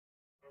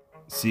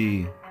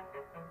See,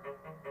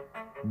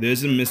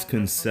 there's a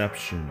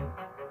misconception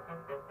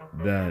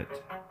that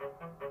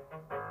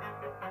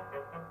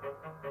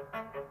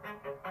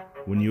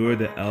when you're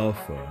the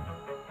alpha,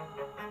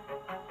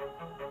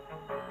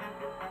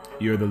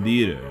 you're the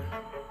leader,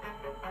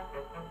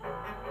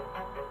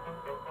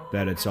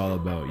 that it's all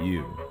about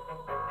you.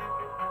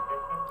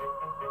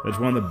 That's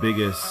one of the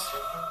biggest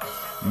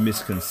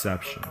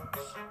misconceptions.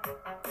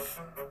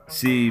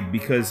 See,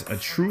 because a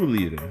true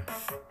leader,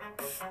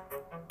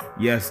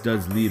 yes,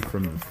 does lead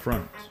from the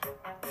front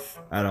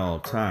at all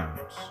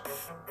times,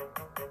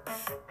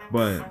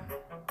 but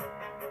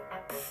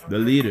the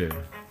leader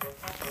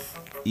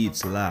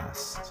eats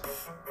last.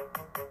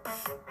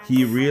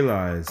 He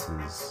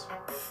realizes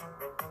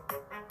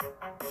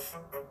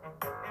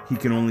he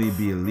can only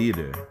be a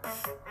leader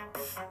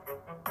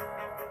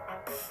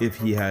if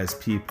he has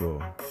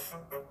people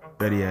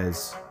that he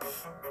has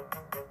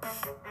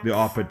the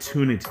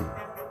opportunity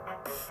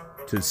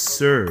to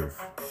serve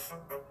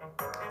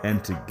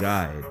and to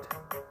guide.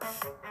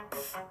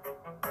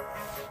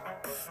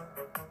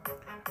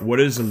 What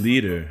is a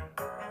leader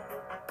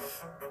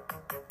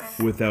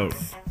without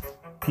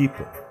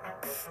people?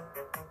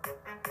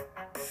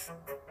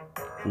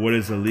 What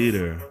is a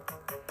leader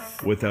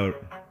without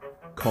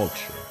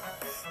culture?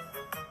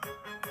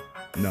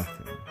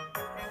 Nothing.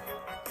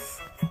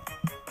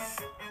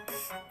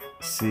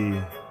 See,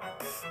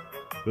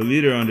 the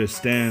leader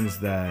understands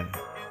that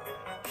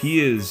he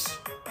is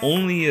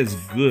only as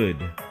good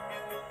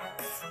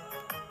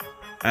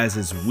as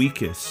his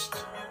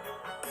weakest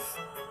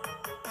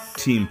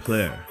team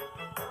player.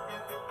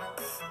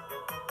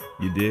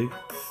 You dig?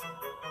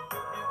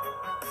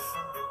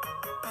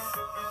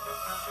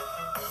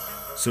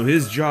 So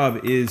his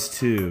job is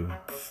to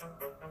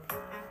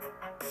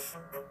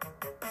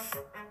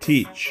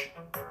teach,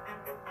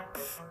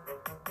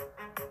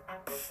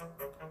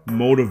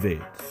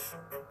 motivate,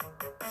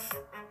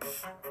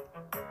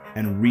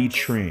 and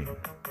retrain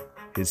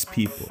his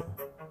people.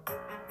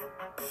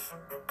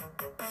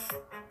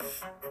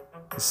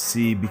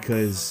 See,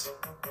 because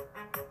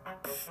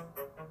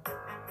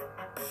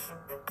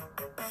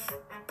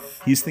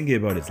he's thinking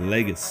about his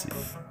legacy.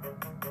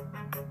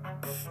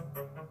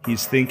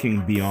 He's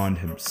thinking beyond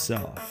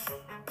himself.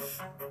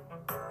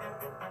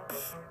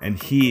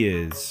 And he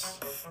is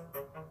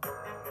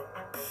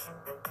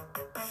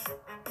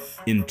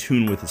in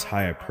tune with his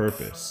higher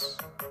purpose.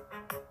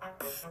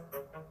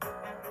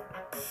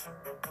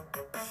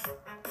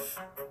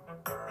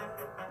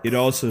 It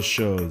also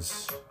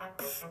shows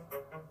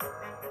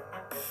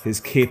his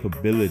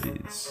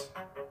capabilities,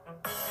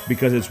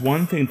 because it's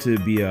one thing to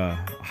be a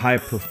high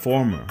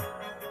performer,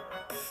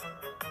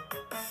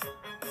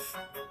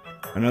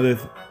 another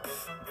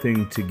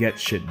thing to get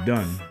shit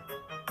done,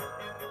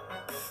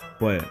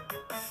 but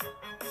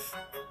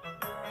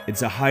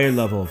it's a higher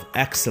level of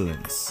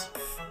excellence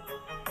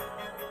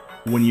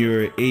when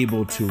you're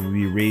able to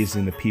be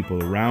raising the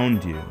people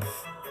around you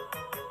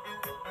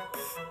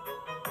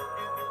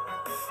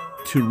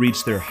to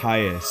reach their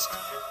highest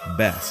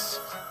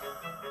best.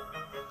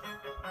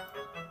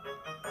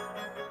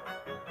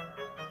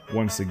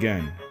 Once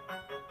again,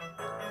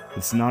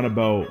 it's not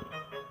about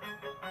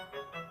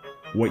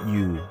what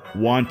you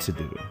want to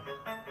do.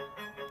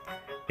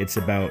 It's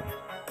about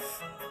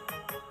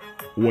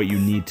what you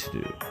need to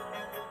do.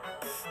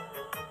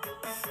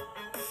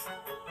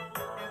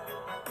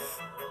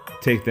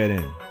 Take that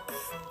in.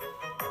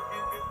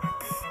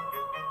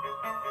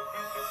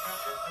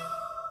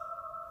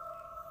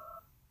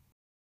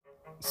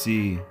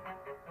 See,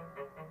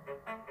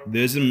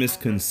 there's a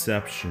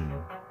misconception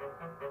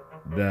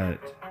that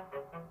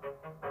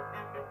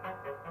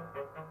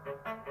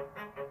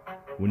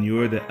when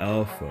you're the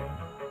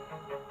alpha,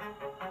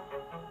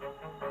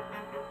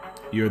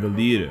 you're the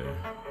leader,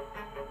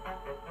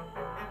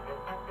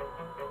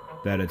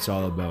 that it's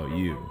all about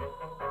you.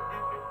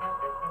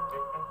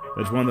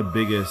 That's one of the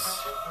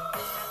biggest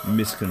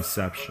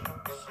misconceptions.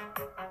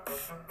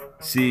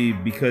 See,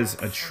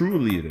 because a true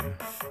leader,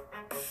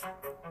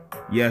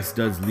 yes,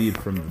 does lead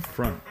from the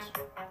front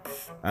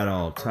at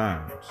all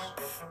times,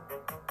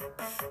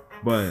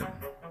 but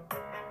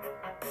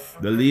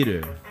the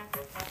leader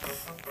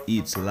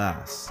eats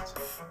last.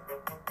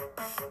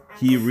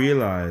 He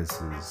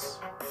realizes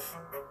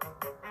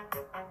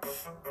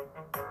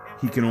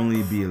he can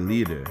only be a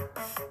leader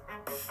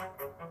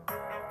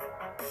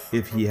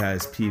if he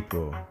has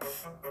people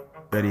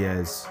that he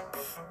has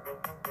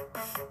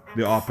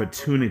the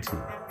opportunity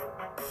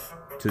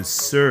to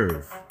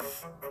serve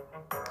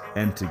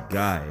and to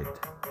guide.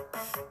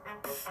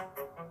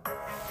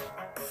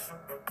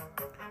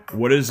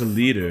 What is a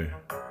leader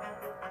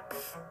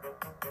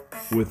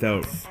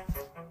without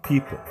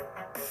people?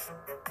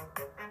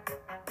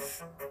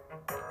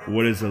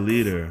 What is a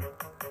leader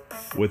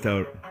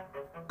without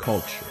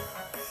culture?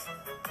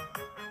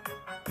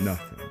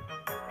 Nothing.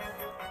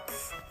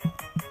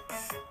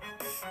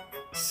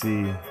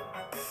 See,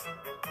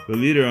 the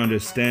leader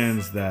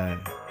understands that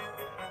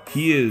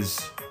he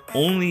is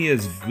only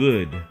as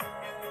good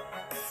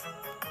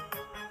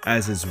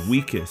as his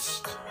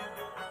weakest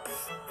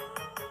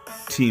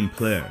team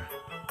player.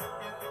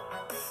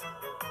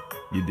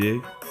 You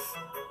dig?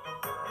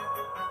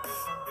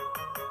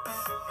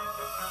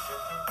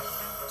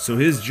 So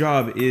his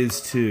job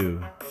is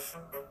to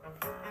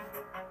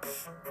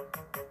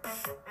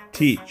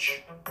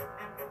teach,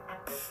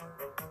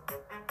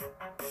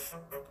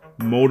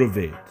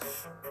 motivate,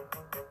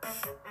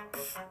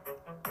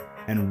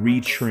 and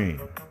retrain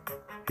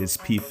his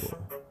people.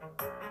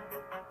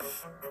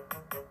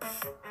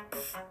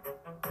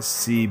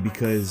 See,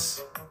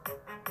 because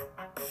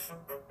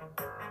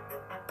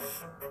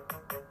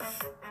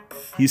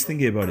he's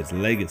thinking about his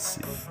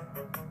legacy.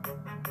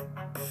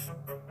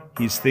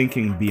 He's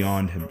thinking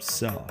beyond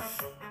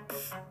himself.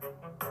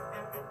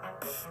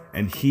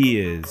 And he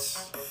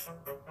is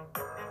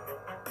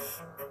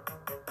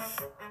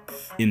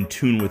in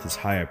tune with his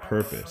higher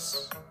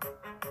purpose.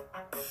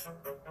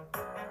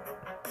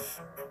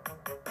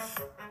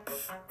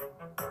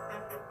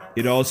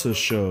 It also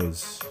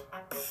shows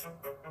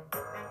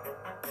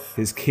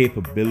his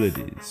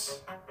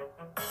capabilities.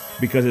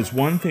 Because it's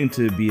one thing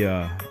to be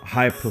a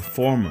high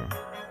performer.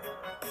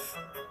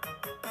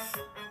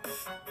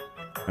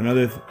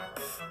 Another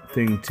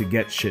thing to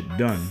get shit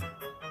done.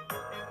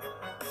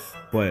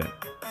 But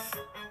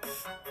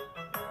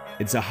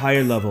it's a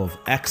higher level of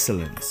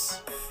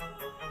excellence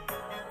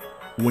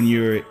when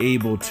you're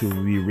able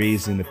to be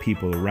raising the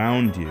people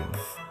around you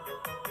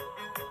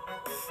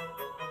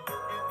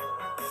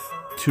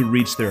to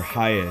reach their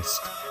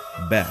highest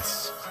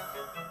best.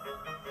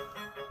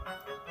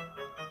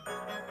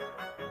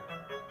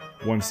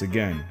 Once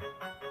again,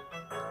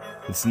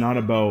 it's not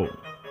about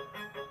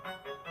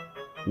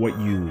what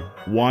you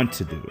want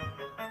to do.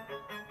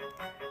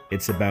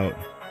 It's about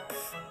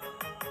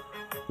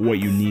what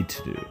you need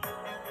to do.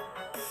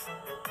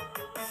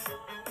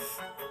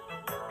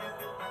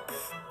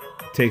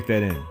 Take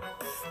that in.